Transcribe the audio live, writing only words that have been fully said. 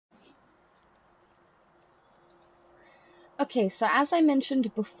Okay, so as I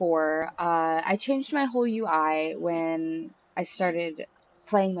mentioned before, I changed my whole UI when I started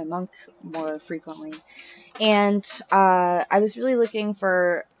playing my monk more frequently. And I was really looking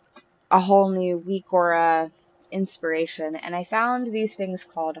for a whole new weak aura inspiration, and I found these things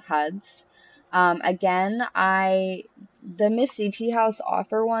called HUDs. Again, the Misty Teahouse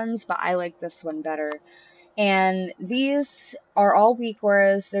offer ones, but I like this one better. And these are all weak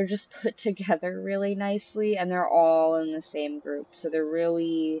auras. They're just put together really nicely, and they're all in the same group. So they're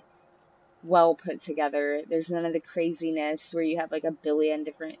really well put together. There's none of the craziness where you have like a billion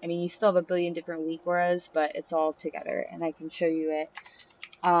different, I mean, you still have a billion different weak auras, but it's all together, and I can show you it.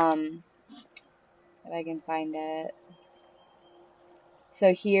 If I can find it.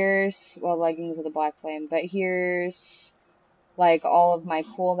 So here's, well, leggings with a black flame, but here's like all of my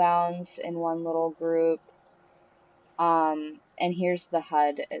cooldowns in one little group. And here's the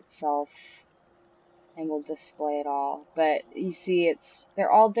HUD itself, and we'll display it all. But you see,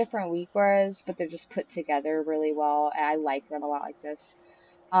 they're all different weak auras, but they're just put together really well, and I like them a lot like this.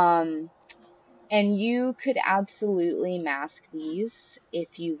 And you could absolutely mask these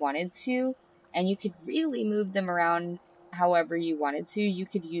if you wanted to, and you could really move them around however you wanted to. You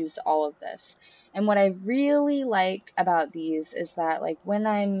could use all of this. And what I really like about these is that, like, when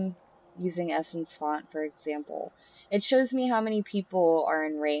I'm using Essence Font, for example, it shows me how many people are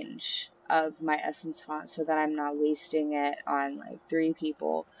in range of my Essence Font so that I'm not wasting it on, like, 3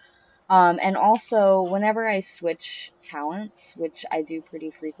 people. And also, whenever I switch talents, which I do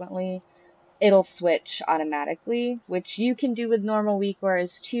pretty frequently, it'll switch automatically, which you can do with normal weak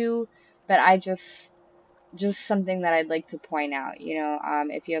auras too, but I just something that I'd like to point out,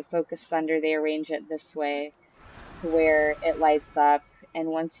 if you have Focus Thunder, they arrange it this way to where it lights up, and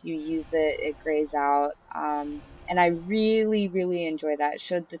once you use it, it grays out, and I really, really enjoy that. It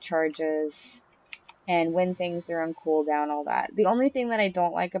showed the charges, and when things are on cooldown, all that. The only thing that I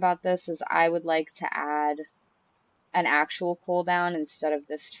don't like about this is I would like to add an actual cooldown instead of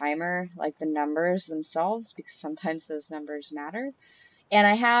this timer, like the numbers themselves, because sometimes those numbers matter. And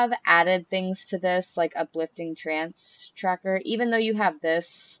I have added things to this, like uplifting trance tracker. Even though you have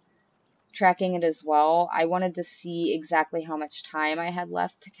this tracking it as well, I wanted to see exactly how much time I had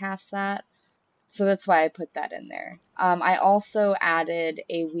left to cast that. So that's why I put that in there. I also added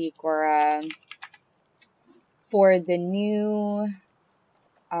a weak aura for the new,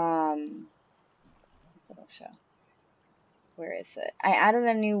 where is it? I added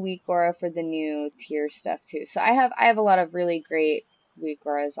a new weak aura for the new tier stuff too. So I have a lot of really great weak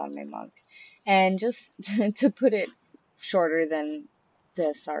auras on my monk. And just to put it shorter than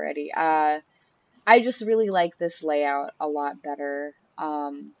this already, I just really like this layout a lot better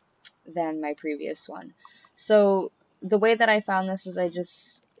than my previous one. So the way that I found this is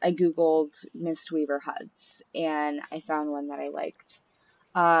I googled Mistweaver HUDs, and I found one that I liked.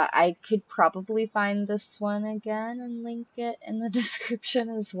 I could probably find this one again and link it in the description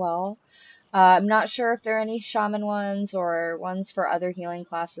as well. I'm not sure if there are any shaman ones or ones for other healing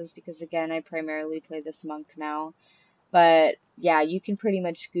classes, because again, I primarily play this monk now. But yeah, you can pretty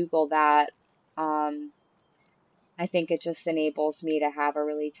much Google that. I think it just enables me to have a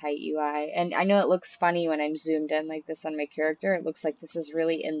really tight UI. And I know it looks funny when I'm zoomed in like this on my character. It looks like this is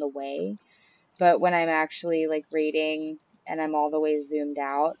really in the way. But when I'm actually like raiding and I'm all the way zoomed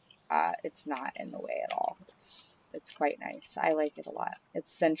out, it's not in the way at all. It's quite nice. I like it a lot.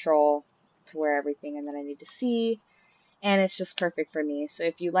 It's central to where everything and that I need to see, and it's just perfect for me. So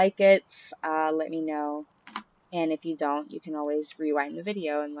if you like it, let me know. And if you don't, you can always rewind the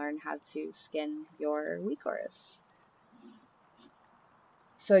video and learn how to skin your weak auras.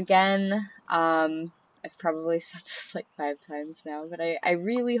 So again, I've probably said this like 5 times now, but I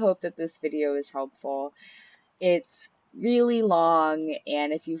really hope that this video is helpful. It's really long,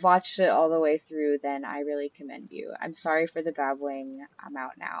 and if you've watched it all the way through, then I really commend you. I'm sorry for the babbling. I'm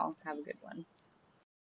out now. Have a good one.